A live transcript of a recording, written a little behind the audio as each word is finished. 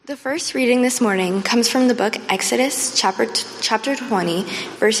The first reading this morning comes from the book Exodus chapter 20,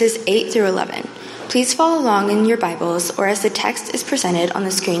 verses 8 through 11. Please follow along in your Bibles or as the text is presented on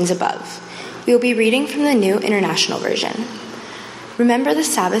the screens above. We will be reading from the New International Version. Remember the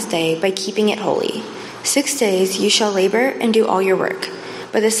Sabbath day by keeping it holy. 6 days you shall labor and do all your work,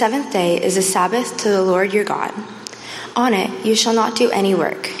 but the seventh day is a Sabbath to the Lord your God. On it you shall not do any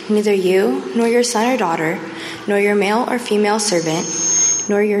work, neither you, nor your son or daughter, nor your male or female servant,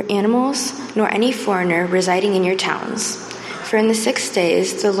 nor your animals, nor any foreigner residing in your towns. For in the 6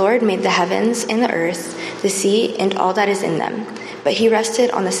 days the Lord made the heavens and the earth, the sea, and all that is in them. But he rested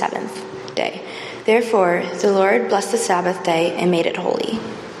on the seventh day. Therefore the Lord blessed the Sabbath day and made it holy.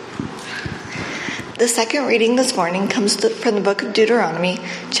 The second reading this morning comes from the book of Deuteronomy,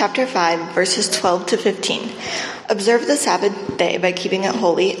 chapter 5, verses 12 to 15. Observe the Sabbath day by keeping it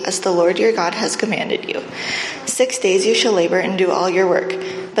holy, as the Lord your God has commanded you. 6 days you shall labor and do all your work,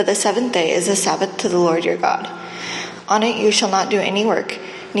 but the seventh day is a Sabbath to the Lord your God. On it you shall not do any work,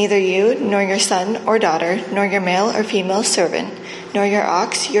 neither you, nor your son or daughter, nor your male or female servant, nor your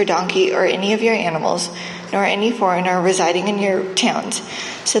ox, your donkey, or any of your animals, nor any foreigner residing in your towns,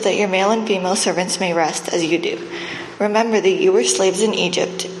 so that your male and female servants may rest as you do. Remember that you were slaves in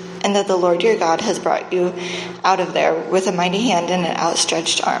Egypt, and that the Lord your God has brought you out of there with a mighty hand and an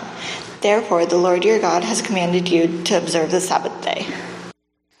outstretched arm. Therefore, the Lord your God has commanded you to observe the Sabbath day.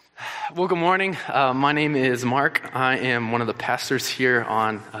 Well, good morning. My name is Mark. I am one of the pastors here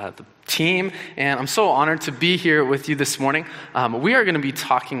on the team, and I'm so honored to be here with you this morning. We are going to be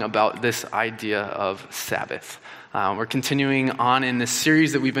talking about this idea of Sabbath. We're continuing on in this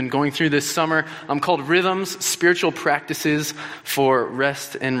series that we've been going through this summer called Rhythms, Spiritual Practices for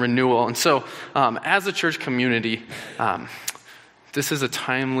Rest and Renewal. And so as a church community, this is a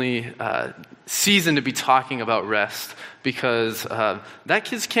timely season to be talking about rest because that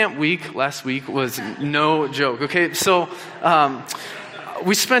kids' camp week last week was no joke. Okay, so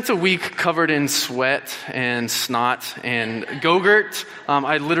we spent a week covered in sweat and snot and Go-Gurt.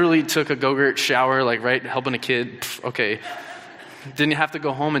 I literally took a Go-Gurt shower, right, helping a kid. Okay. Didn't have to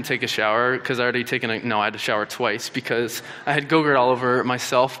go home and take a shower because I already I had to shower twice because I had Go-Gurt all over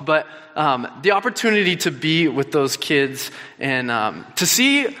myself. But the opportunity to be with those kids and to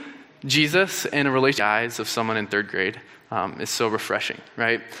see Jesus in a relationship eyes of someone in third grade is so refreshing,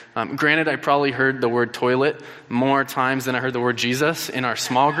 right? Granted, I probably heard the word toilet more times than I heard the word Jesus in our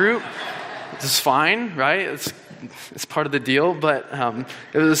small group. This is fine, right? It's part of the deal, but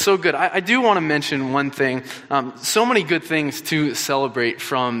it was so good. I do want to mention one thing. So many good things to celebrate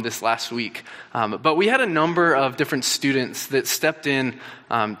from this last week. But we had a number of different students that stepped in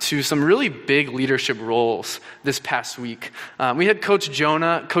to some really big leadership roles this past week. We had Coach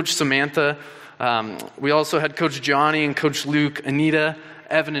Jonah, Coach Samantha. We also had Coach Johnny and Coach Luke, Anita,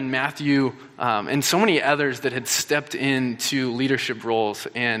 Evan and Matthew, and so many others that had stepped into leadership roles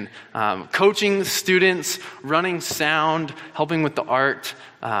and coaching students, running sound, helping with the art.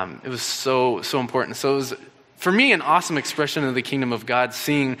 It was so important. So it was, for me, an awesome expression of the kingdom of God,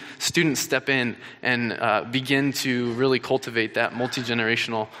 seeing students step in and begin to really cultivate that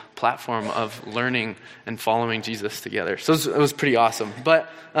multi-generational platform of learning and following Jesus together. So it was pretty awesome. But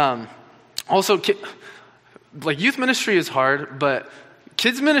also, youth ministry is hard, but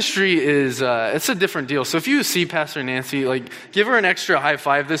kids ministry is, it's a different deal. So if you see Pastor Nancy, give her an extra high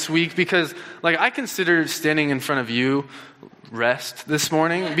five this week because, I consider standing in front of you rest this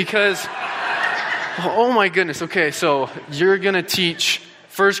morning because, oh my goodness. Okay, so you're going to teach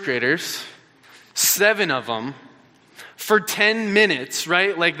first graders, 7 of them, for 10 minutes,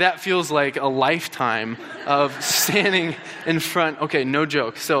 right? That feels like a lifetime of standing in front. Okay, no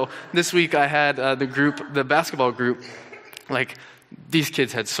joke. So this week I had the basketball group, these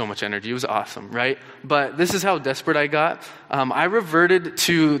kids had so much energy. It was awesome, right? But this is how desperate I got. I reverted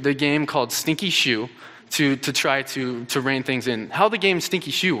to the game called Stinky Shoe to try to rein things in. How the game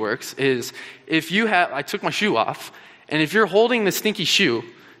Stinky Shoe works is I took my shoe off, and if you're holding the stinky shoe,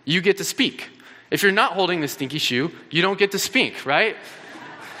 you get to speak. If you're not holding the stinky shoe, you don't get to speak, right?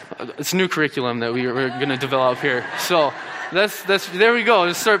 It's a new curriculum that we're going to develop here. So that's there we go.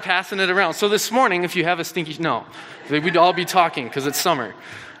 Let's start passing it around. So this morning, if you have a stinky, we'd all be talking because it's summer.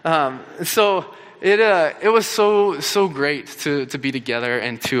 So it was so great to be together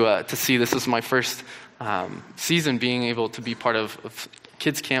and to see. This is my first season being able to be part of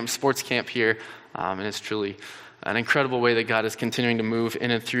kids camp, sports camp here, and it's truly an incredible way that God is continuing to move in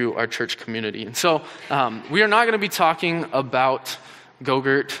and through our church community. And so we are not going to be talking about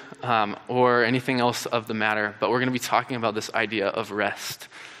Go-Gurt or anything else of the matter, but we're going to be talking about this idea of rest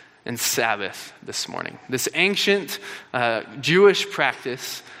and Sabbath this morning. This ancient Jewish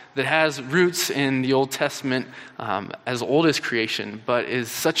practice that has roots in the Old Testament as old as creation, but is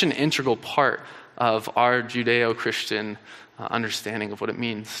such an integral part of our Judeo-Christian understanding of what it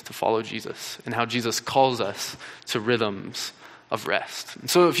means to follow Jesus and how Jesus calls us to rhythms of rest. And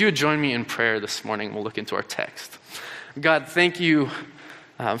so if you would join me in prayer this morning, we'll look into our text. God, thank you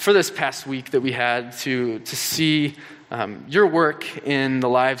for this past week that we had to see your work in the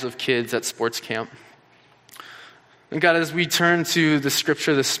lives of kids at sports camp. And God, as we turn to the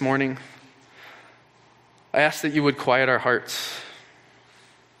scripture this morning, I ask that you would quiet our hearts.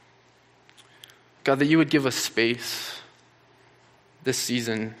 God, that you would give us space this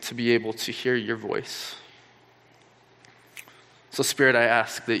season to be able to hear your voice. So Spirit, I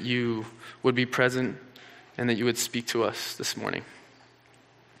ask that you would be present and that you would speak to us this morning.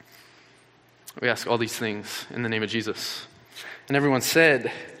 We ask all these things in the name of Jesus. And everyone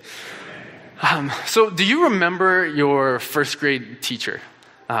said, so do you remember your first grade teacher?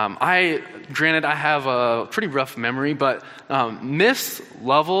 Granted, I have a pretty rough memory, but Miss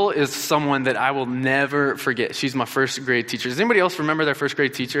Lovell is someone that I will never forget. She's my first grade teacher. Does anybody else remember their first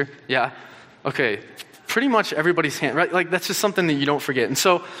grade teacher? Yeah? Okay. Pretty much everybody's hand, right? Like that's just something that you don't forget. And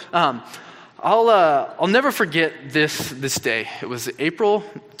so I'll never forget this day. It was April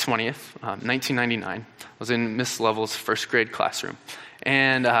 20th, 1999. I was in Miss Lovell's first grade classroom.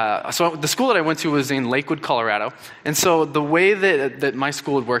 And so the school that I went to was in Lakewood, Colorado. And so the way that my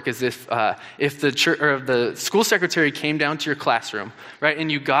school would work is if the church or the school secretary came down to your classroom, right,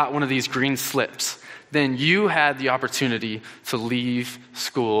 and you got one of these green slips, then you had the opportunity to leave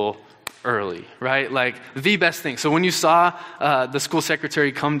school early, right? Like the best thing. So when you saw the school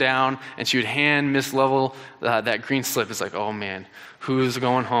secretary come down and she would hand Miss Lovell that green slip, it's like, oh man, who's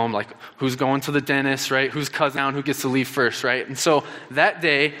going home? Like who's going to the dentist, right? Who's cousin down? Who gets to leave first, right? And so that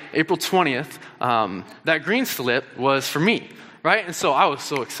day, April 20th, that green slip was for me, right? And so I was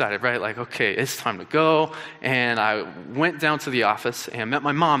so excited, right? Like, okay, it's time to go. And I went down to the office and met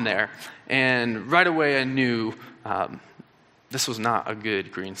my mom there. And right away I knew this was not a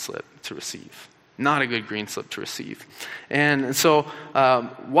good green slip to receive. Not a good green slip to receive. And so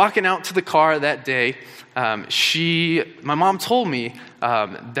walking out to the car that day, my mom told me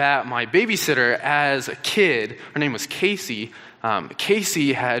that my babysitter as a kid, her name was Casey,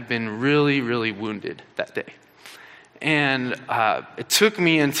 Casey had been really, really wounded that day. And it took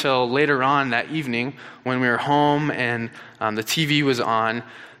me until later on that evening when we were home and the TV was on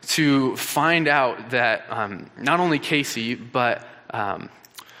to find out that not only Casey, but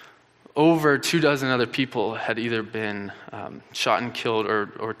over 24 other people had either been shot and killed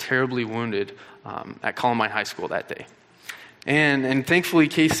or terribly wounded at Columbine High School that day. And thankfully,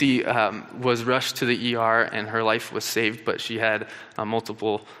 Casey was rushed to the ER and her life was saved, but she had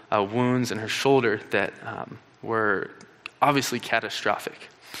multiple wounds in her shoulder that were obviously catastrophic.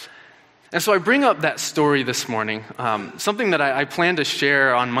 And so I bring up that story this morning, something that I plan to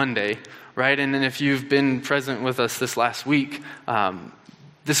share on Monday, right? And then if you've been present with us this last week,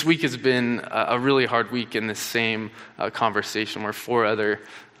 this week has been a really hard week in this same conversation where 4 other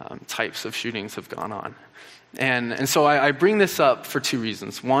types of shootings have gone on. And so I bring this up for 2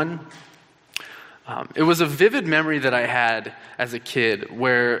 reasons. One, it was a vivid memory that I had as a kid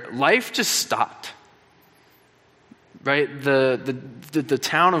where life just stopped. Right, the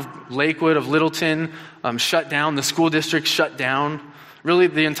town of Lakewood, of Littleton, shut down. The school district shut down. Really,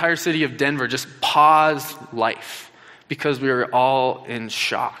 the entire city of Denver just paused life because we were all in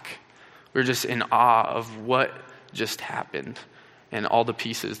shock. We were just in awe of what just happened and all the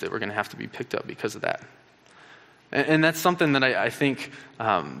pieces that were going to have to be picked up because of that. And that's something that I think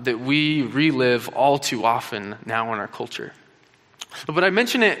that we relive all too often now in our culture. But I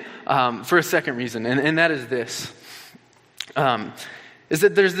mention it for a second reason, and that is this. Is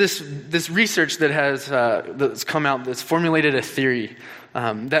that there's this research that that's come out that's formulated a theory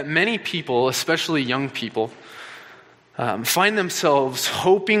that many people, especially young people, find themselves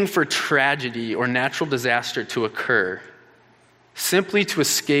hoping for tragedy or natural disaster to occur simply to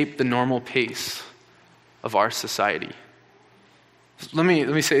escape the normal pace of our society. Let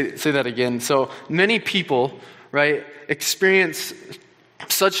me say that again. So many people, right, experience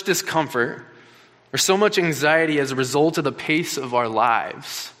such discomfort or so much anxiety as a result of the pace of our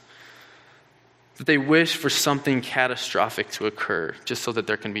lives that they wish for something catastrophic to occur just so that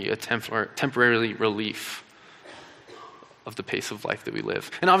there can be a temporary relief of the pace of life that we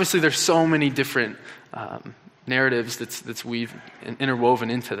live. And obviously there's so many different narratives that's interwoven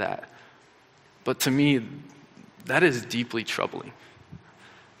into that. But to me, that is deeply troubling.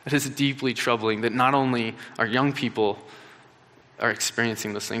 It is deeply troubling that not only are young people are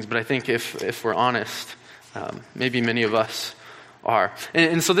experiencing those things, but I think if we're honest, maybe many of us are.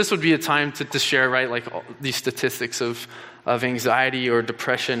 And so this would be a time to share, right, like all these statistics of anxiety or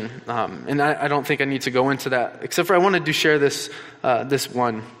depression. And I don't think I need to go into that, except for I wanted to share this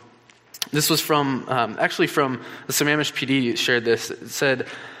one. This was from the Sammamish PD shared this. It said,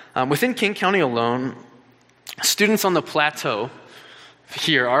 within King County alone, students on the plateau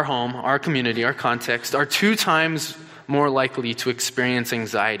here, our home, our community, our context, are 2 times more likely to experience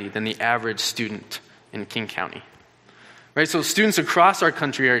anxiety than the average student in King County. Right, so students across our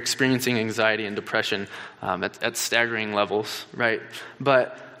country are experiencing anxiety and depression at staggering levels, right?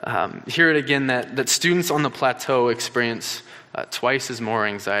 But hear it again that students on the plateau experience twice as more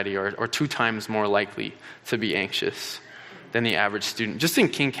anxiety or 2 times more likely to be anxious than the average student, just in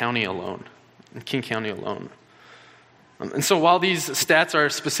King County alone. And so while these stats are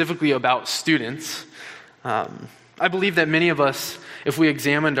specifically about students, I believe that many of us, if we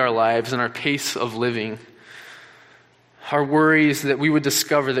examined our lives and our pace of living, our worries, that we would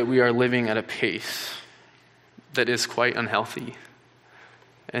discover that we are living at a pace that is quite unhealthy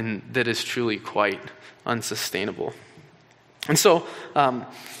and that is truly quite unsustainable. And so,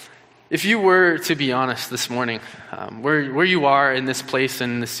 if you were to be honest this morning, where you are in this place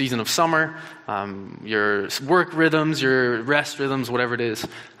in the season of summer, your work rhythms, your rest rhythms, whatever it is,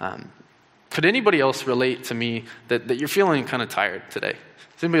 could anybody else relate to me that you're feeling kind of tired today?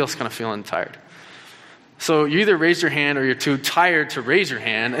 Is anybody else kind of feeling tired? So you either raise your hand or you're too tired to raise your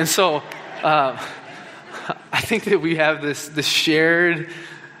hand. And so I think that we have this shared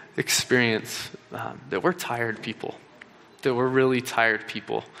experience that we're tired people, that we're really tired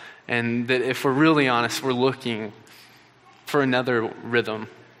people. And that if we're really honest, we're looking for another rhythm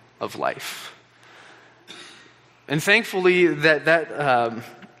of life. And thankfully that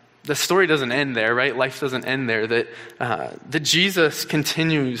the story doesn't end there, right? Life doesn't end there. That Jesus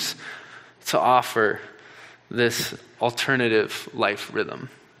continues to offer this alternative life rhythm.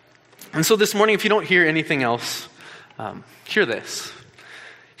 And so this morning, if you don't hear anything else, hear this.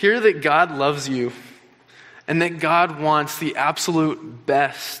 Hear that God loves you and that God wants the absolute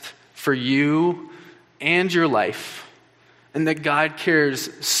best for you and your life, and that God cares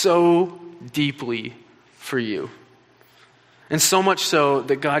so deeply for you. And so much so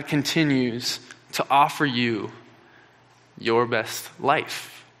that God continues to offer you your best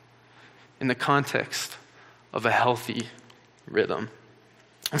life in the context of a healthy rhythm.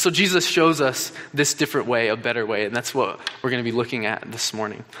 And so Jesus shows us this different way, a better way, and that's what we're going to be looking at this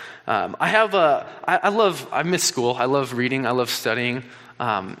morning. I miss school. I love reading. I love studying.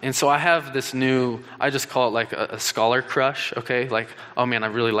 And so I have this I just call it like a scholar crush, okay? Like, oh man, I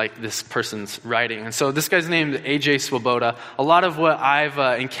really like this person's writing. And so this guy's named A.J. Swoboda. A lot of what I've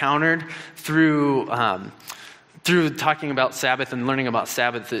encountered through talking about Sabbath and learning about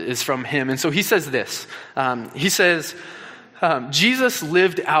Sabbath is from him. And so he says this. He says, Jesus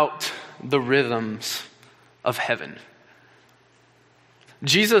lived out the rhythms of heaven.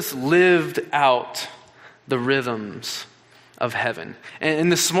 Jesus lived out the rhythms of heaven.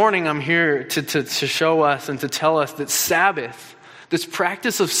 And this morning I'm here to show us and to tell us that Sabbath, this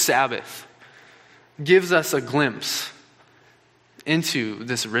practice of Sabbath, gives us a glimpse into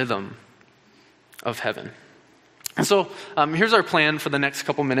this rhythm of heaven. And so here's our plan for the next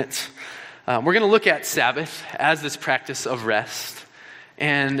couple minutes. We're going to look at Sabbath as this practice of rest.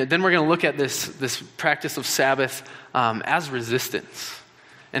 And then we're going to look at this practice of Sabbath as resistance,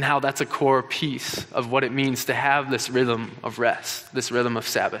 and how that's a core piece of what it means to have this rhythm of rest, this rhythm of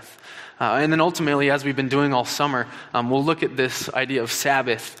Sabbath. And then ultimately, as we've been doing all summer, we'll look at this idea of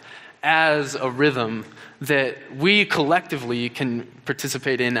Sabbath as a rhythm that we collectively can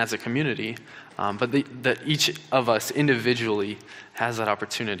participate in as a community, but that each of us individually has that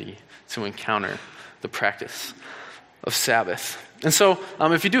opportunity to encounter the practice of Sabbath. And so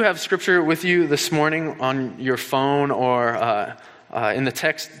if you do have scripture with you this morning on your phone or in the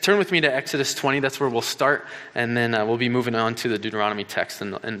text, turn with me to Exodus 20. That's where we'll start, and then we'll be moving on to the Deuteronomy text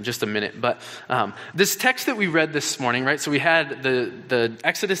in just a minute. But this text that we read this morning, right? So we had the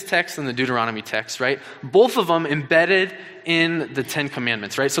Exodus text and the Deuteronomy text, right? Both of them embedded in the Ten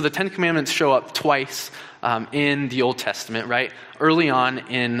Commandments, right? So the Ten Commandments show up twice in the Old Testament, right? Early on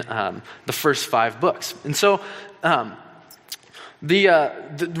in the first 5 books. And so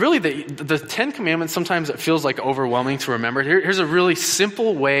The Ten Commandments, sometimes it feels like overwhelming to remember. Here's a really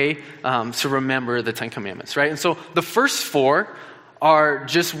simple way to remember the Ten Commandments, right? And so the first 4 are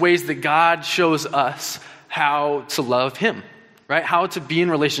just ways that God shows us how to love Him, right? How to be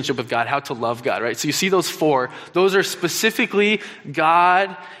in relationship with God, how to love God, right? So you see those 4. Those are specifically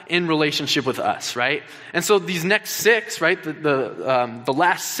God in relationship with us, right? And so these next 6, right? The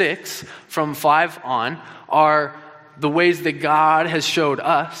last 6 from 5 on are the ways that God has showed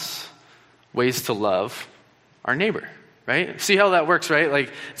us ways to love our neighbor, right? See how that works, right?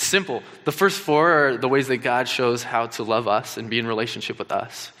 Like, it's simple. The first 4 are the ways that God shows how to love us and be in relationship with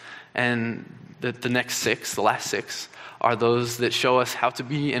us. And the next 6, the last 6, are those that show us how to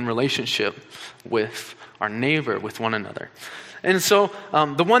be in relationship with our neighbor, with one another. And so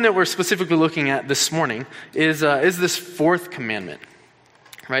the one that we're specifically looking at this morning is this 4th commandment,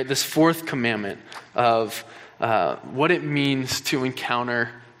 right? This 4th commandment of what it means to encounter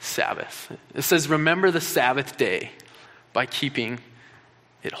Sabbath. It says, remember the Sabbath day by keeping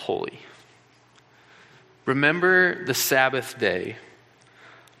it holy. Remember the Sabbath day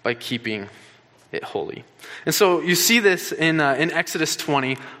by keeping it holy. And so you see this in Exodus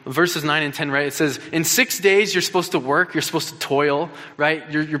 20, verses 9 and 10, right? It says, in 6 days you're supposed to work, you're supposed to toil, right?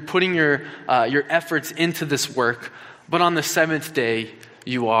 You're putting your efforts into this work, but on the 7th day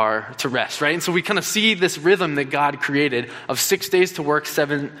you are to rest, right? And so we kind of see this rhythm that God created of 6 days to work,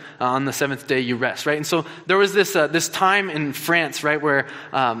 7 on the 7th day you rest, right? And so there was this time in France, right, where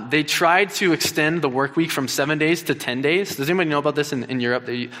they tried to extend the work week from 7 days to 10 days. Does anybody know about this in Europe?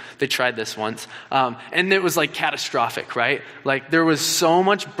 They tried this once. And it was like catastrophic, right? Like there was so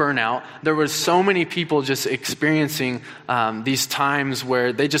much burnout. There was so many people just experiencing these times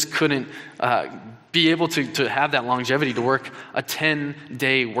where they just couldn't be able to have that longevity to work a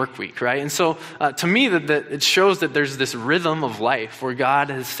 10-day work week, right? And so to me, that it shows that there's this rhythm of life where God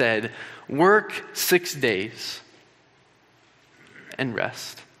has said, work 6 days and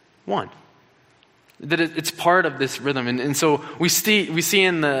rest 1. That it's part of this rhythm. And so we see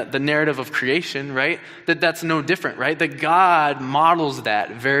in the narrative of creation, right, that's no different, right? That God models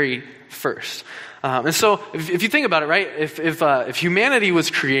that very first. And so if you think about it, right, if humanity was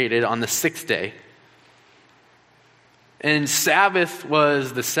created on the 6th day, and Sabbath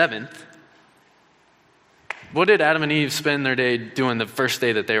was the 7th, what did Adam and Eve spend their day doing the first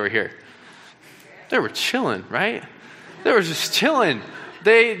day that they were here? They were chilling, right? They were just chilling.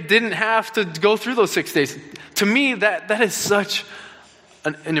 They didn't have to go through those 6 days. To me, that is such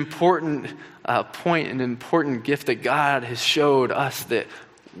an important point, an important gift that God has showed us, that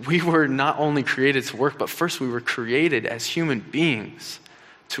we were not only created to work, but first we were created as human beings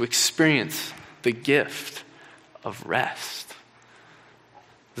to experience the gift of rest.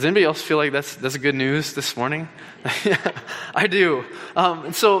 Does anybody else feel like that's good news this morning? I do.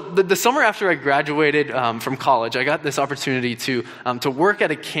 And so the summer after I graduated from college, I got this opportunity to work at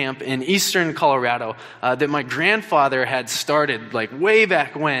a camp in eastern Colorado that my grandfather had started like way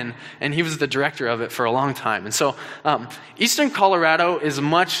back when, and he was the director of it for a long time. And so eastern Colorado is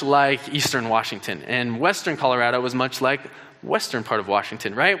much like eastern Washington, and western Colorado is much like western part of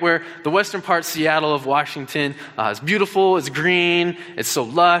Washington, right? Where the western part, Seattle of Washington, is beautiful, it's green, it's so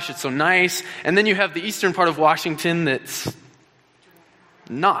lush, it's so nice. And then you have the eastern part of Washington that's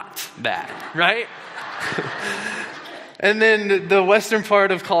not that, right? And then the western part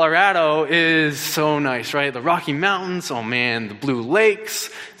of Colorado is so nice, right? The Rocky Mountains, oh man, the Blue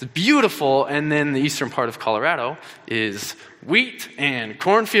Lakes, it's beautiful. And then the eastern part of Colorado is wheat and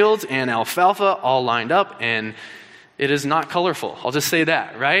cornfields and alfalfa all lined up, and it is not colorful. I'll just say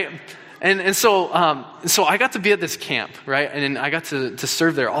that, right? And so I got to be at this camp, right? And I got to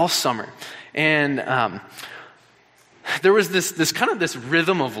serve there all summer. And there was this kind of this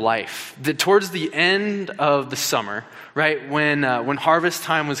rhythm of life that towards the end of the summer, right, when harvest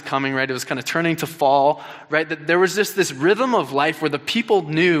time was coming, right, it was kind of turning to fall, right, that there was just this rhythm of life where the people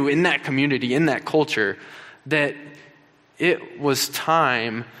knew in that community, in that culture, that it was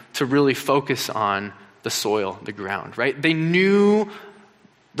time to really focus on the soil, the ground, right? They knew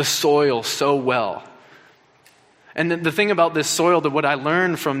the soil so well. And the thing about this soil, that what I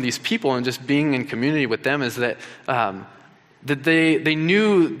learned from these people and just being in community with them, is that that they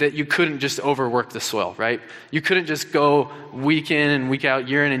knew that you couldn't just overwork the soil, right? You couldn't just go week in and week out,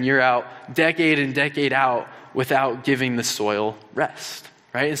 year in and year out, decade in, decade out, without giving the soil rest.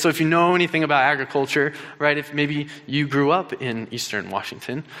 Right? And so if you know anything about agriculture, right, if maybe you grew up in eastern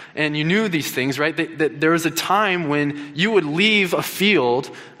Washington and you knew these things, right, that there was a time when you would leave a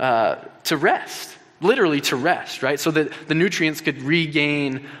field to rest, literally to rest, right, so that the nutrients could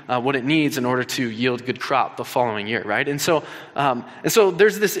regain what it needs in order to yield good crop the following year, right? And so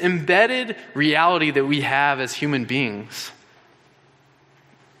there's this embedded reality that we have as human beings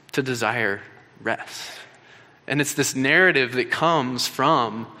to desire rest. And it's this narrative that comes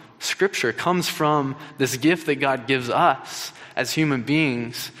from Scripture, comes from this gift that God gives us as human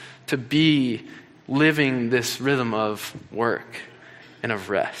beings to be living this rhythm of work and of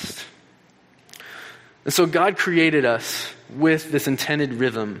rest. And so God created us with this intended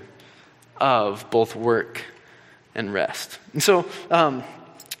rhythm of both work and rest. And so,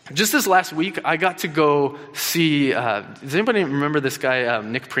 just this last week, I got to go see, does anybody remember this guy,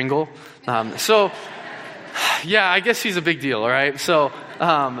 Nick Pringle? Yeah, I guess he's a big deal, all right? So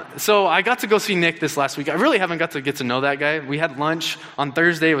I got to go see Nick this last week. I really haven't got to get to know that guy. We had lunch on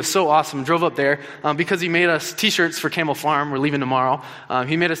Thursday. It was so awesome. Drove up there because he made us T-shirts for Campbell Farm. We're leaving tomorrow.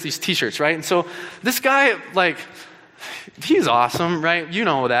 He made us these T-shirts, right? And so this guy, he's awesome, right? You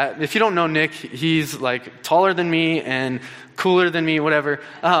know that. If you don't know Nick, he's taller than me and cooler than me, whatever.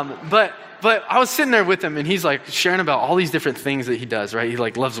 But I was sitting there with him, and he's sharing about all these different things that he does, right? He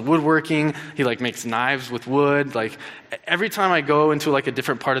loves woodworking. He makes knives with wood. Every time I go into a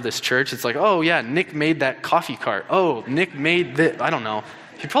different part of this church, it's oh yeah, Nick made that coffee cart. Oh, Nick made this. I don't know.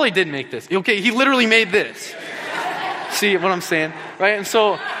 He probably did make this. Okay, he literally made this. See what I'm saying, right? And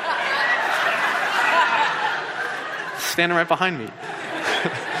so, standing right behind me.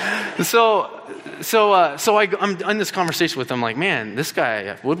 I'm in this conversation with him, man, this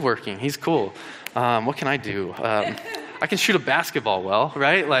guy, woodworking, he's cool. What can I do? I can shoot a basketball well,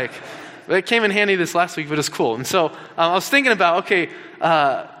 right? It came in handy this last week, but it's cool. And so I was thinking about,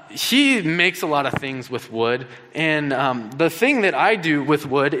 he makes a lot of things with wood. And the thing that I do with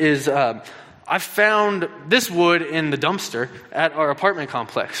wood is I found this wood in the dumpster at our apartment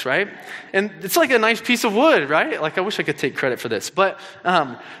complex, right? And it's a nice piece of wood, right? I wish I could take credit for this. But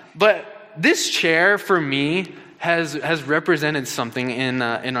this chair, for me, has represented something in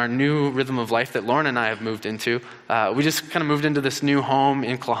our new rhythm of life that Lauren and I have moved into. We just kind of moved into this new home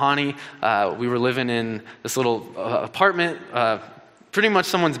in Klahani. We were living in this little apartment, pretty much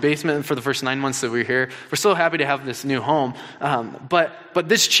someone's basement for the first 9 months that we were here. We're so happy to have this new home. But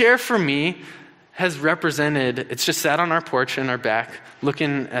this chair, for me, has represented, it's just sat on our porch in our back,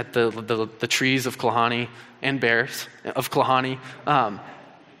 looking at the trees of Klahani and bears of Klahani.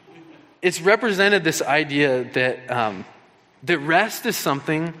 It's represented this idea that rest is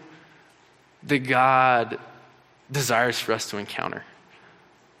something that God desires for us to encounter.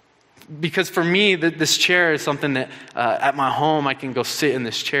 Because for me, this chair is something that at my home, I can go sit in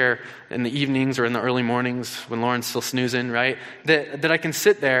this chair in the evenings or in the early mornings when Lauren's still snoozing, right? That I can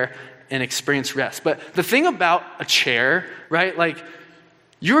sit there and experience rest. But the thing about a chair, right?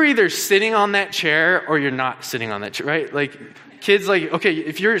 You're either sitting on that chair or you're not sitting on that chair, right? Kids, okay,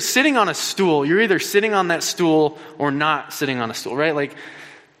 if you're sitting on a stool, you're either sitting on that stool or not sitting on a stool, right?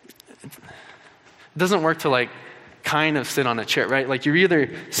 It doesn't work to kind of sit on a chair, right? You're either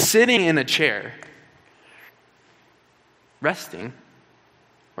sitting in a chair, resting,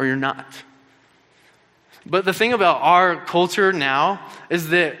 or you're not. But the thing about our culture now is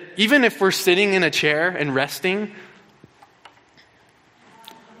that even if we're sitting in a chair and resting,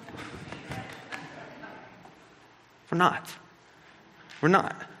 we're not. We're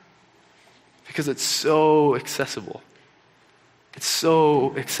not. Because it's so accessible. It's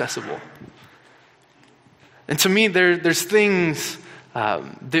so accessible. And to me, there's things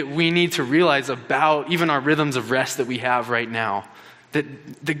that we need to realize about even our rhythms of rest that we have right now.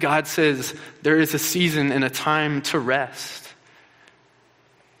 That God says there is a season and a time to rest.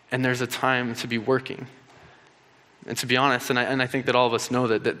 And there's a time to be working. And to be honest, and I think that all of us know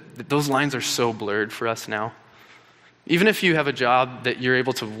that those lines are so blurred for us now. Even if you have a job that you're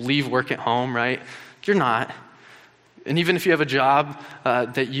able to leave work at home, right? You're not. And even if you have a job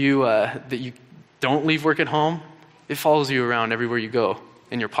that you don't leave work at home, it follows you around everywhere you go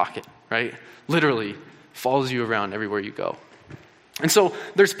in your pocket, right? Literally follows you around everywhere you go. And so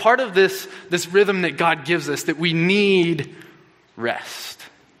there's part of this rhythm that God gives us that we need rest.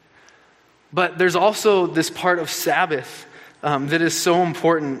 But there's also this part of Sabbath that is so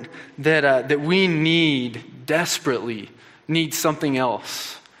important that we desperately need something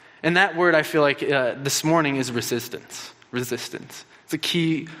else. And that word, I feel like this morning, is resistance. Resistance. It's a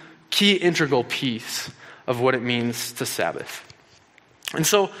key integral piece of what it means to Sabbath. And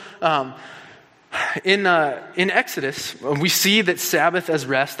so in Exodus, we see that Sabbath as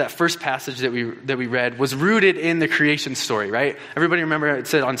rest, that first passage that we read, was rooted in the creation story, right? Everybody remember it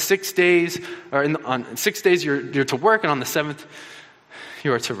said on 6 days, on 6 days you're to work, and on the seventh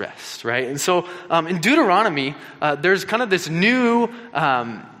you are to rest, right? And so in Deuteronomy, there's kind of this new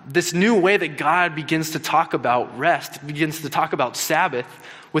way that God begins to talk about rest, begins to talk about Sabbath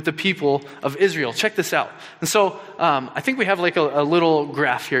with the people of Israel. Check this out. And so I think we have like a little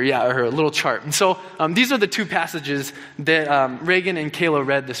graph here, or a little chart. And so these are the two passages that Reagan and Kayla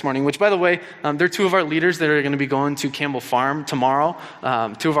read this morning, which, by the way, they're two of our leaders that are going to be going to Campbell Farm tomorrow.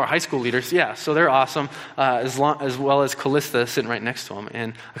 Two of our high school leaders. Yeah, so they're awesome, as well as Callista sitting right next to them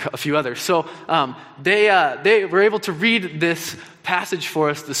and a few others. So they were able to read this passage for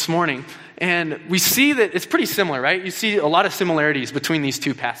us this this morning. And we see that it's pretty similar, right? You see a lot of similarities between these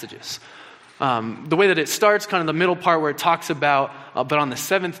two passages. The way that it starts, kind of the middle part where it talks about, but on the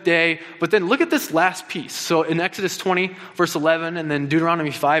seventh day. But then look at this last piece. So in Exodus 20, verse 11, and then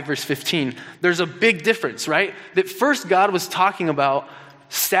Deuteronomy 5, verse 15, there's a big difference, right? That first God was talking about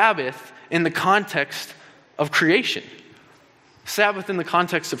Sabbath in the context of creation. Sabbath in the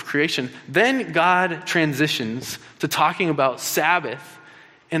context of creation. Then God transitions to talking about Sabbath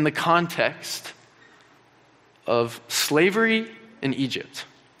in the context of slavery in Egypt.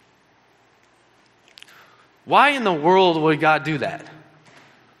 Why in the world would God do that?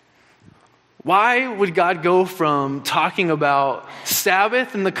 Why would God go from talking about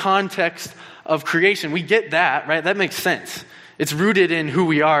Sabbath in the context of creation? We get that, right? That makes sense. It's rooted in who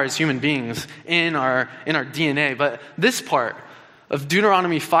we are as human beings, in our DNA. But this part of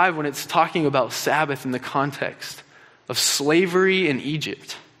Deuteronomy 5, when it's talking about Sabbath in the context of slavery in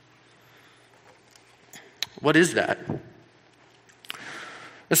Egypt, what is that?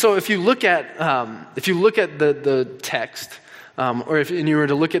 And so if you look at the text, or if you were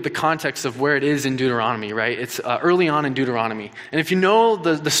to look at the context of where it is in Deuteronomy, right? It's early on in Deuteronomy. And if you know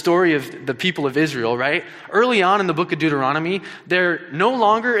the story of the people of Israel, right? Early on in the book of Deuteronomy, they're no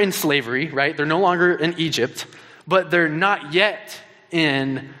longer in slavery, right? They're no longer in Egypt, but they're not yet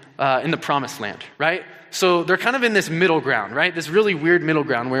in the promised land, right? So they're kind of in this middle ground, right? This really weird middle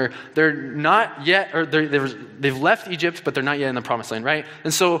ground where they're not yet, or they've left Egypt, but they're not yet in the promised land, right?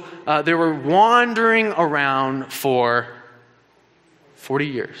 And so they were wandering around for 40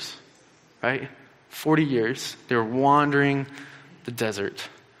 years, right? 40 years. They were wandering the desert,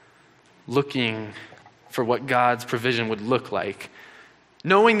 looking for what God's provision would look like,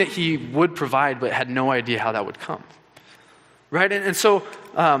 knowing that he would provide, but had no idea how that would come, right? And so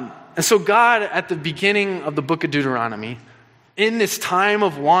God, at the beginning of the book of Deuteronomy, in this time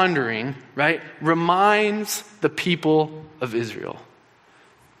of wandering, right, reminds the people of Israel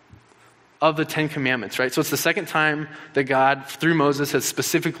of the Ten Commandments, right? So it's the second time that God, through Moses, has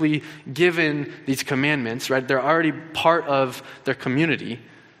specifically given these commandments, right? They're already part of their community,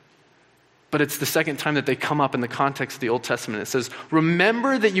 but it's the second time that they come up in the context of the Old Testament. It says,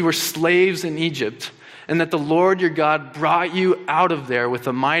 remember that you were slaves in Egypt, and that the Lord your God brought you out of there with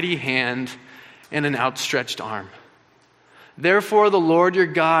a mighty hand and an outstretched arm. Therefore, the Lord your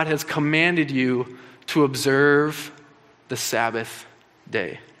God has commanded you to observe the Sabbath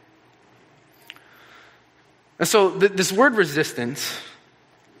day. And so this word resistance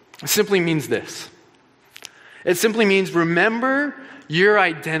simply means this. It simply means remember your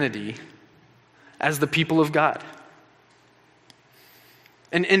identity as the people of God.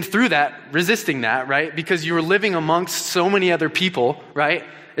 And through that, resisting that, right, because you were living amongst so many other people, right,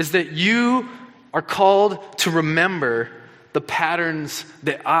 is that you are called to remember the patterns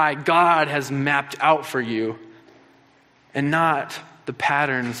that God has mapped out for you, and not the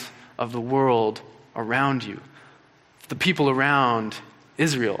patterns of the world around you, the people around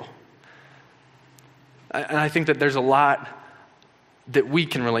Israel. And I think that there's a lot that we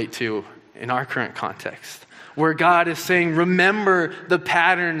can relate to in our current context, where God is saying, remember the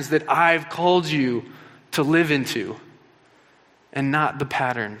patterns that I've called you to live into, and not the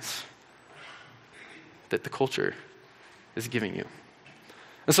patterns that the culture is giving you.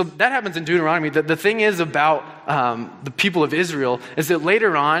 And so that happens in Deuteronomy. The thing is about the people of Israel is that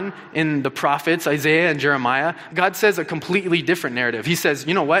later on in the prophets, Isaiah and Jeremiah, God says a completely different narrative. He says,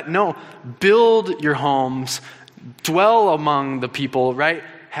 you know what? No, build your homes, dwell among the people, right?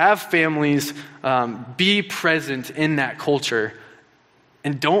 Have families, be present in that culture,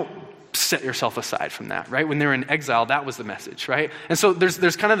 and don't set yourself aside from that, right? When they're in exile, that was the message, right? And so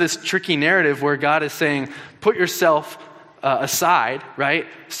there's kind of this tricky narrative where God is saying, put yourself aside, right?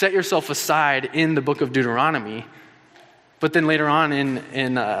 Set yourself aside in the book of Deuteronomy. But then later on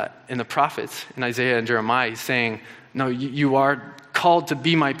in the prophets, in Isaiah and Jeremiah, he's saying, no, you are called to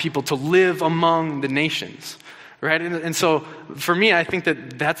be my people, to live among the nations. Right? And so for me, I think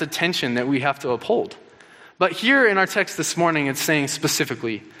that that's a tension that we have to uphold. But here in our text this morning, it's saying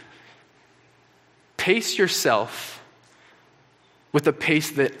specifically, pace yourself with the pace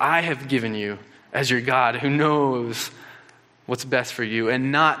that I have given you as your God, who knows what's best for you,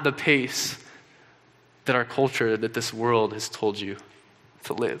 and not the pace that our culture, that this world has told you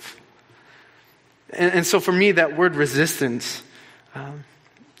to live. And so for me, that word resistance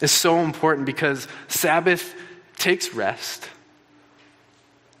is so important, because Sabbath takes rest,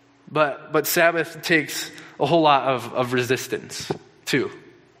 but Sabbath takes a whole lot of resistance too.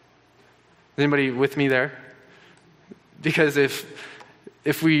 Is anybody with me there? Because if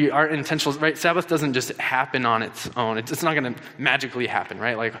if we aren't intentional, right? Sabbath doesn't just happen on its own. It's not going to magically happen,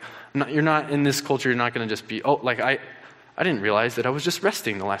 right? Like, you're not in this culture, you're not going to just be, I didn't realize that I was just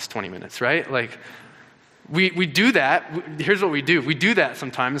resting the last 20 minutes, right? Like, we do that. Here's what we do. We do that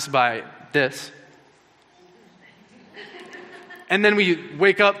sometimes by this. And then we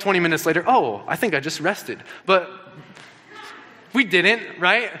wake up 20 minutes later, I think I just rested. But we didn't,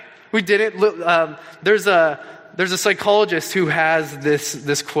 right? We didn't. There's a psychologist who has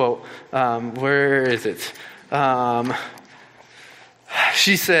this quote. Where is it?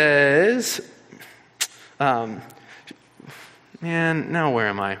 She says, now where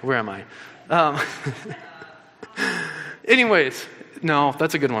am I? Anyways, no,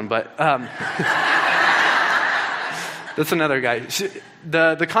 that's a good one, but that's another guy.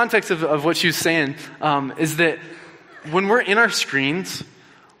 The context of what she was saying is that when we're in our screens,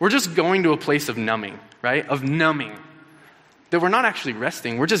 we're just going to a place of numbing, right? Of numbing. That we're not actually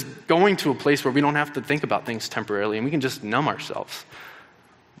resting. We're just going to a place where we don't have to think about things temporarily and we can just numb ourselves.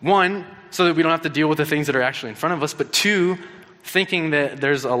 One, so that we don't have to deal with the things that are actually in front of us, but two, thinking that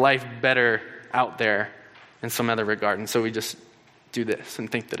there's a life better out there in some other regard. And so we just do this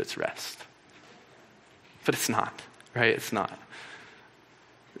and think that it's rest. But it's not, right? It's not.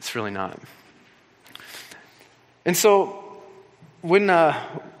 It's really not. And so when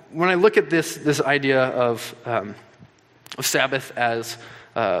I look at this idea of Sabbath as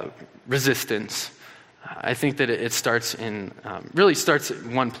resistance, I think that it starts really starts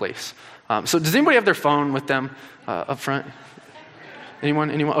in one place. So does anybody have their phone with them up front?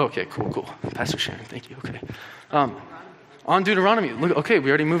 Anyone? Oh, okay, cool. Pastor Sharon, thank you. Okay. On Deuteronomy. Look, okay, we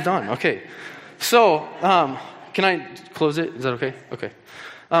already moved on. Okay. So, can I close it? Is that okay? Okay.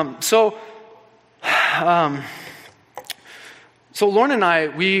 So Lauren and I,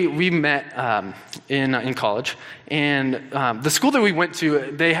 we met in college, and the school that we went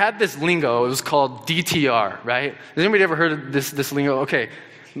to, they had this lingo. It was called DTR, right? Has anybody ever heard of this lingo? Okay,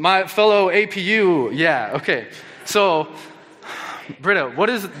 my fellow APU, yeah, okay. So, Britta, what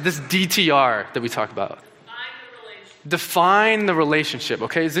is this DTR that we talk about? Define the relationship,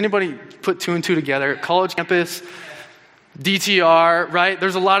 okay? Does anybody put two and two together? College campus, DTR, right?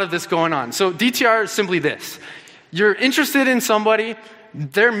 There's a lot of this going on. So DTR is simply this. You're interested in somebody,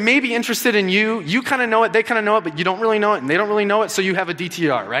 they're maybe interested in you, you kind of know it, they kind of know it, but you don't really know it, and they don't really know it, so you have a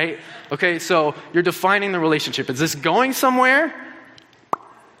DTR, right? Okay, so you're defining the relationship. Is this going somewhere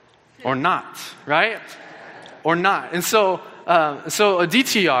or not, right? Or not. And so a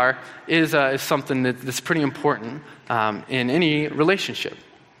DTR is something that's pretty important in any relationship.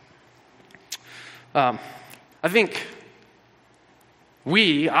 I think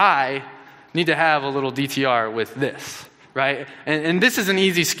I need to have a little DTR with this, right? And this is an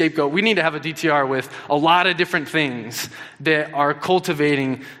easy scapegoat. We need to have a DTR with a lot of different things that are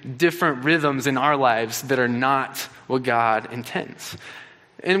cultivating different rhythms in our lives that are not what God intends.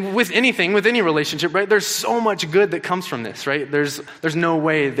 And with any relationship, right, there's so much good that comes from this, right? There's no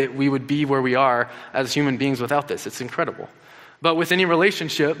way that we would be where we are as human beings without this. It's incredible. But with any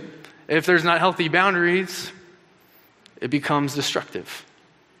relationship, if there's not healthy boundaries, it becomes destructive.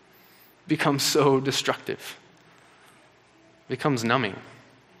 It becomes so destructive. It becomes numbing.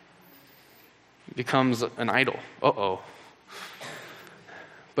 It becomes an idol.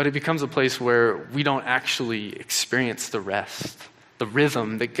 But it becomes a place where we don't actually experience the rest, the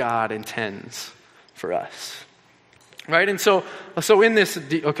rhythm that God intends for us. Right? And so in this,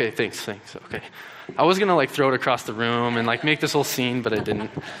 okay, thanks, okay. I was going to throw it across the room and make this whole scene, but I didn't.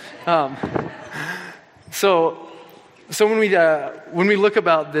 So when we look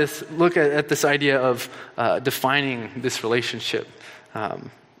at this idea of defining this relationship,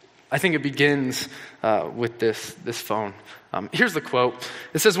 I think it begins with this phone. Here's the quote.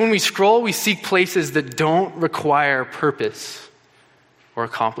 It says, "When we scroll, we seek places that don't require purpose or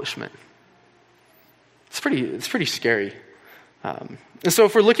accomplishment." It's pretty scary. And so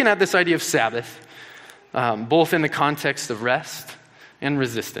if we're looking at this idea of Sabbath, both in the context of rest and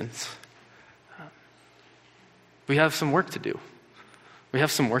resistance, we have some work to do.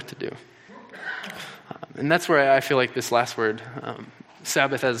 And that's where I feel like this last word,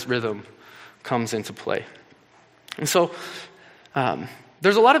 Sabbath as rhythm, comes into play. And so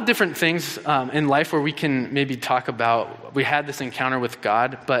there's a lot of different things in life where we can maybe talk about, we had this encounter with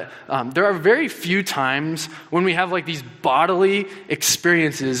God, but there are very few times when we have these bodily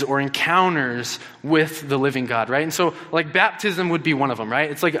experiences or encounters with the living God, right? And so baptism would be one of them, right?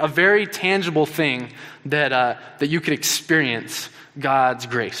 It's a very tangible thing that you could experience God's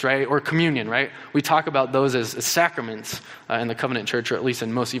grace, right? Or communion, right? We talk about those as sacraments in the Covenant Church, or at least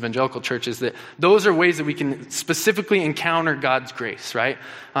in most evangelical churches, that those are ways that we can specifically encounter God's grace, right?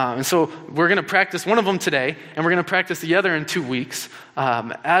 And so we're going to practice one of them today, and we're going to practice the other in 2 weeks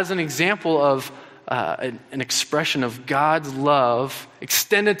as an example of an expression of God's love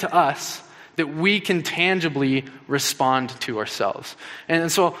extended to us that we can tangibly respond to ourselves. And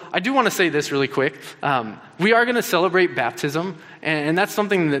so I do want to say this really quick. We are going to celebrate baptism, and that's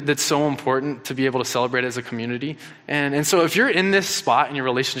something that's so important to be able to celebrate as a community. And so if you're in this spot in your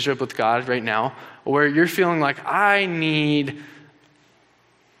relationship with God right now, where you're feeling like, I need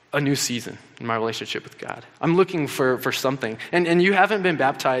a new season in my relationship with God, I'm looking for something, and you haven't been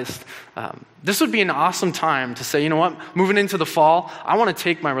baptized, this would be an awesome time to say, you know what, moving into the fall, I want to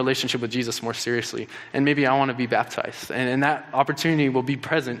take my relationship with Jesus more seriously, and maybe I want to be baptized. And that opportunity will be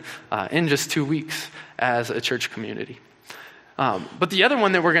present in just 2 weeks as a church community. But the other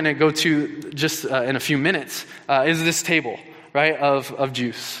one that we're going to go to just in a few minutes is this table, right, of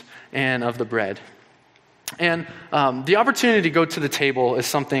juice and of the bread. And the opportunity to go to the table is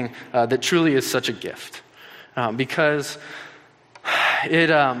something that truly is such a gift because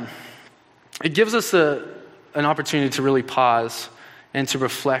it gives us an opportunity to really pause and to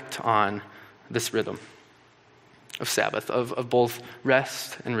reflect on this rhythm of Sabbath, of both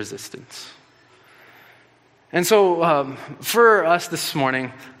rest and resistance. And so for us this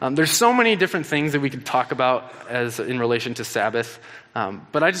morning, there's so many different things that we could talk about as in relation to Sabbath,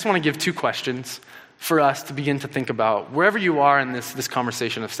 but I just want to give 2 questions for us to begin to think about wherever you are in this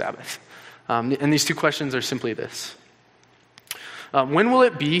conversation of Sabbath. And these 2 questions are simply this. When will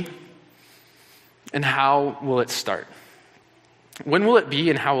it be and how will it start? When will it be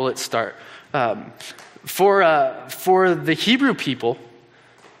and how will it start? For the Hebrew people,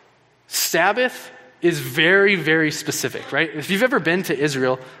 Sabbath is very, very specific, right? If you've ever been to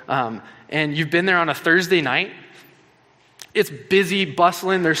Israel and you've been there on a Thursday night, it's busy,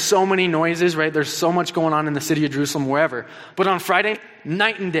 bustling, there's so many noises, right? There's so much going on in the city of Jerusalem, wherever. But on Friday,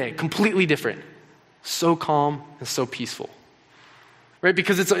 night and day, completely different. So calm and so peaceful, right?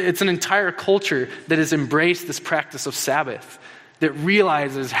 Because it's an entire culture that has embraced this practice of Sabbath, that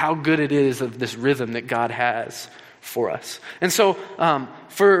realizes how good it is of this rhythm that God has for us. And so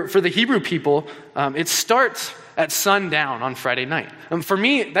for the Hebrew people, it starts at sundown on Friday night. For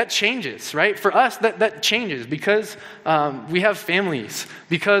me, that changes, right? For us, that changes because we have families,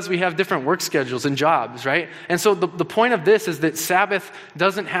 because we have different work schedules and jobs, right? And so the point of this is that Sabbath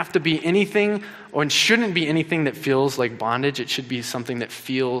doesn't have to be anything, or and shouldn't be anything that feels like bondage. It should be something that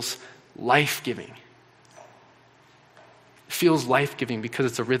feels life-giving. Feels life-giving because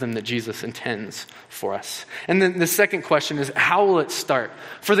it's a rhythm that Jesus intends for us. And then the second question is, how will it start?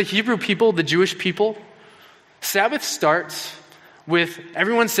 For the Hebrew people, the Jewish people, Sabbath starts with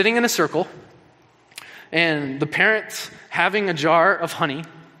everyone sitting in a circle and the parents having a jar of honey,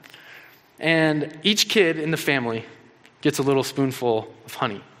 and each kid in the family gets a little spoonful of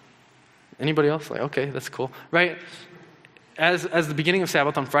honey. Anybody else? Like, okay, that's cool, right? As the beginning of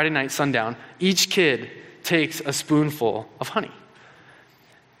Sabbath on Friday night, sundown, each kid takes a spoonful of honey.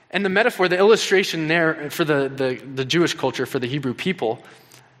 And the metaphor, the illustration there for the Jewish culture, for the Hebrew people,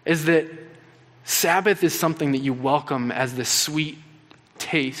 is that Sabbath is something that you welcome as the sweet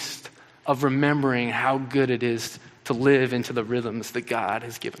taste of remembering how good it is to live into the rhythms that God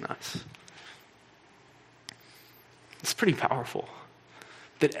has given us. It's pretty powerful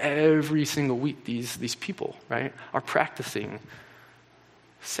that every single week these people, right, are practicing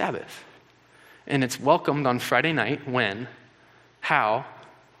Sabbath. And it's welcomed on Friday night when? How?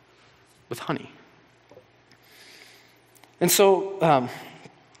 With honey. And so,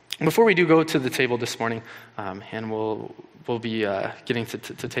 before we do go to the table this morning, and we'll be getting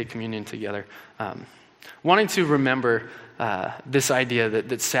to take communion together, wanting to remember this idea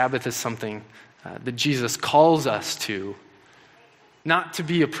that Sabbath is something that Jesus calls us to, not to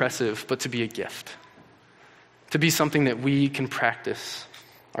be oppressive, but to be a gift, to be something that we can practice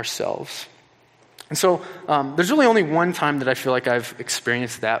ourselves. And so there's really only one time that I feel like I've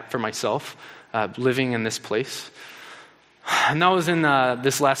experienced that for myself, living in this place. And that was in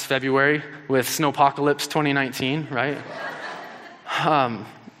this last February with Snowpocalypse 2019, right?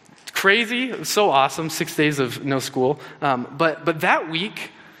 Crazy, it was so awesome, 6 days of no school. But that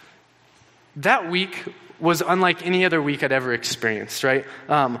week was unlike any other week I'd ever experienced, right?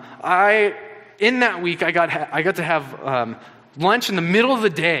 In that week, I got to have lunch in the middle of the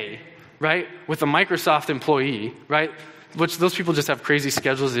day, right, with a Microsoft employee, right? Which those people just have crazy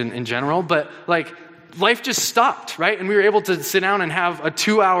schedules in general, but like life just stopped, right? And we were able to sit down and have a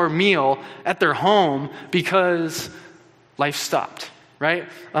 2-hour meal at their home because life stopped, right?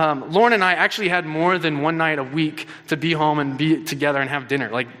 Lauren and I actually had more than one night a week to be home and be together and have dinner.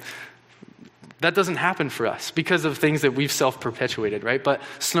 Like, that doesn't happen for us because of things that we've self-perpetuated, right? But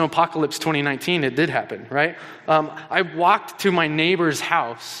Snowpocalypse 2019, it did happen, right? I walked to my neighbor's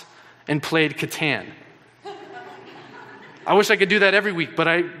house and played Catan. I wish I could do that every week, but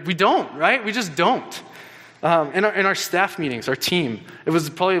we don't, right? We just don't. In our staff meetings, our team, it was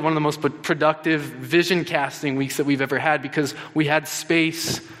probably one of the most productive vision casting weeks that we've ever had because we had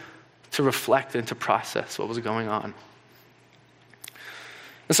space to reflect and to process what was going on.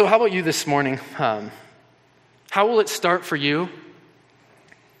 And so how about you this morning? How will it start for you?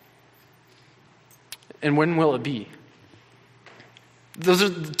 And when will it be? Those are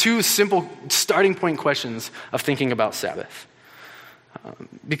the two simple starting point questions of thinking about Sabbath.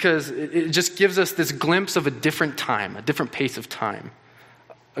 Because it just gives us this glimpse of a different time, a different pace of time,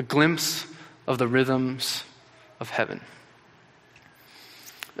 a glimpse of the rhythms of heaven.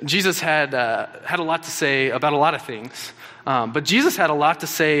 Jesus had a lot to say about a lot of things, but Jesus had a lot to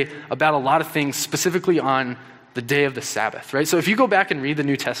say about a lot of things specifically on the day of the Sabbath, right? So if you go back and read the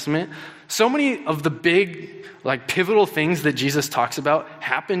New Testament, so many of the big, pivotal things that Jesus talks about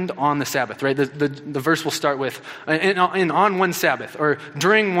happened on the Sabbath, right? The verse will start with, and on one Sabbath, or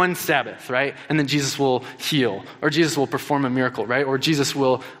during one Sabbath, right? And then Jesus will heal, or Jesus will perform a miracle, right? Or Jesus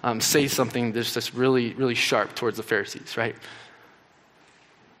will say something that's just really, really sharp towards the Pharisees, right?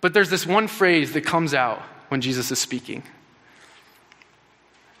 But there's this one phrase that comes out when Jesus is speaking,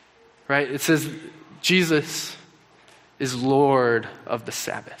 right? It says, Jesus is Lord of the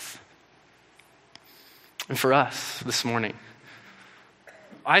Sabbath. And for us this morning,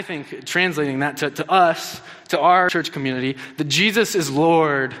 I think translating that to us, to our church community, that Jesus is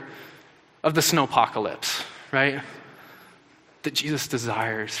Lord of the snowpocalypse, right? That Jesus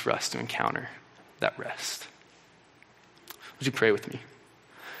desires for us to encounter that rest. Would you pray with me?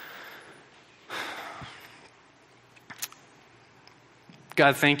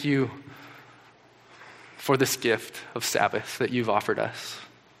 God, thank you for this gift of Sabbath that you've offered us.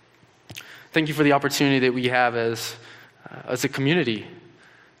 Thank you for the opportunity that we have as a community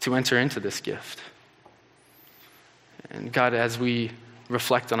to enter into this gift. And God, as we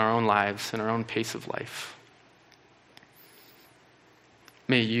reflect on our own lives and our own pace of life,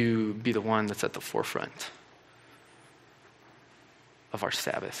 may you be the one that's at the forefront of our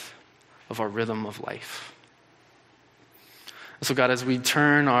Sabbath, of our rhythm of life. So God, as we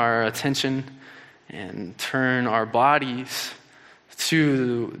turn our attention and turn our bodies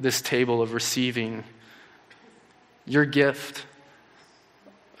to this table of receiving your gift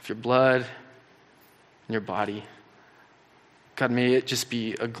of your blood and your body, God, may it just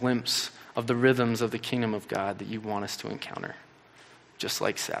be a glimpse of the rhythms of the kingdom of God that you want us to encounter, just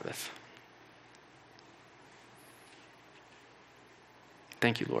like Sabbath.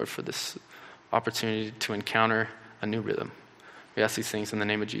 Thank you, Lord, for this opportunity to encounter a new rhythm. We ask these things in the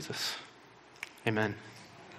name of Jesus. Amen.